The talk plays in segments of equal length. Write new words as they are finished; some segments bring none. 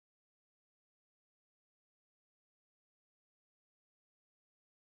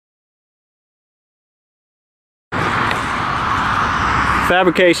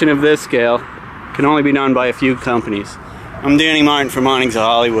Fabrication of this scale can only be done by a few companies. I'm Danny Martin from Awnings of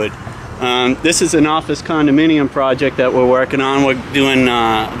Hollywood. This is an office condominium project that we're working on. We're doing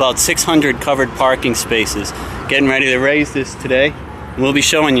about 600 covered parking spaces. Getting ready to raise this today. We'll be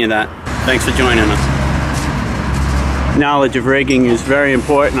showing you that. Thanks for joining us. Knowledge of rigging is very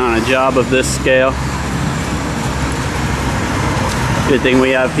important on a job of this scale. Good thing we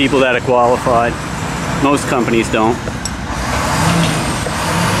have people that are qualified. Most companies don't.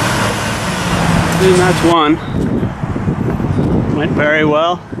 And that's one. Went very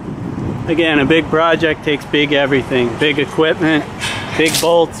well. Again, a big project takes big everything. Big equipment, big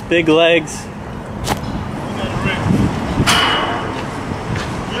bolts, big legs.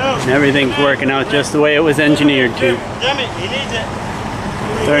 And everything's working out just the way it was engineered to.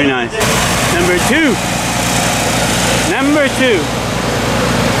 Very nice. Number two. Number two.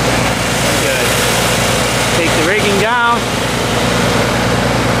 Good. Take the rigging down.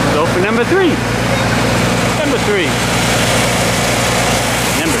 Go for number three. Number three.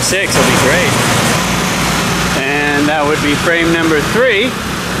 Number six will be great. And that would be frame number three.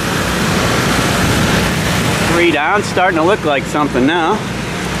 Three down, starting to look like something now.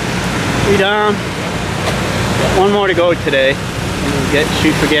 Three down. Got one more to go today. We'll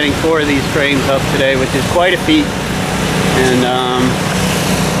shoot for getting 4 of these frames up today, which is quite a feat. And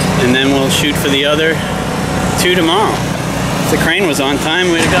then we'll shoot for the other 2 tomorrow. If the crane was on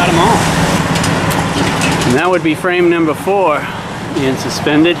time, we'd have got them all. And that would be frame number 4 being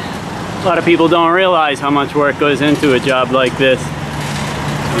suspended. A lot of people don't realize how much work goes into a job like this.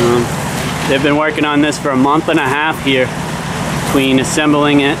 They've been working on this for a month and a half here, between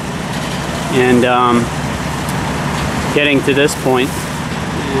assembling it and getting to this point.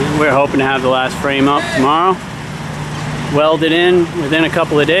 And we're hoping to have the last frame up tomorrow, welded in within a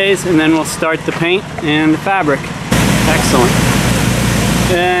couple of days, and then we'll start the paint and the fabric. Excellent.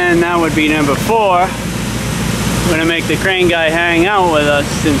 And that would be number 4. We're gonna make the crane guy hang out with us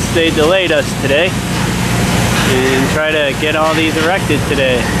since they delayed us today, and try to get all these erected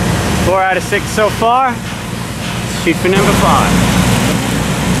today. 4 out of 6 so far. Let's shoot for number 5.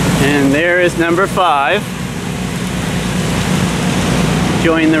 And there is number 5.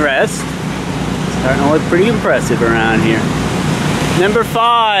 Join the rest. Starting to look pretty impressive around here. Number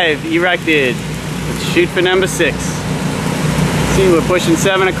 5 erected. Let's shoot for number 6. See, we're pushing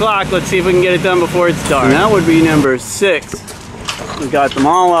 7 o'clock. Let's see if we can get it done before it's dark. And that would be number 6. We got them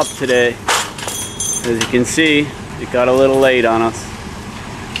all up today. As you can see, it got a little late on us,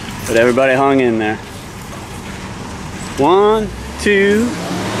 but everybody hung in there. 1, 2,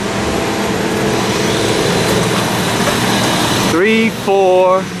 3,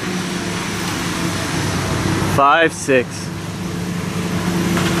 4, 5, 6.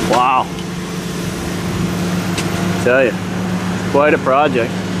 Wow. I tell you, quite a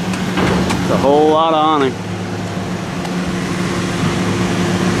project. It's a whole lot of awning.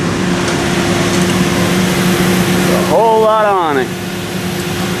 It's a whole lot of awning.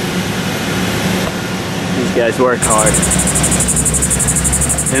 These guys work hard.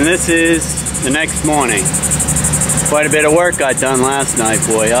 And this is the next morning. Quite a bit of work got done last night,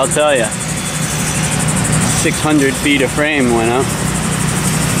 boy, I'll tell you. 600 feet of frame went up.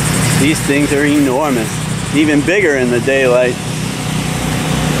 These things are enormous. Even bigger in the daylight.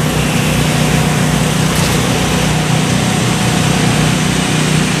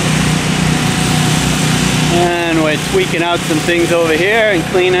 And we're tweaking out some things over here and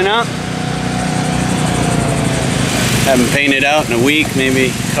cleaning up. Haven't painted out in a week,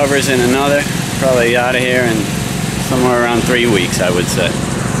 maybe covers in another. Probably out of here in somewhere around 3 weeks, I would say.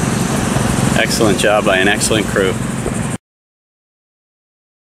 Excellent job by an excellent crew.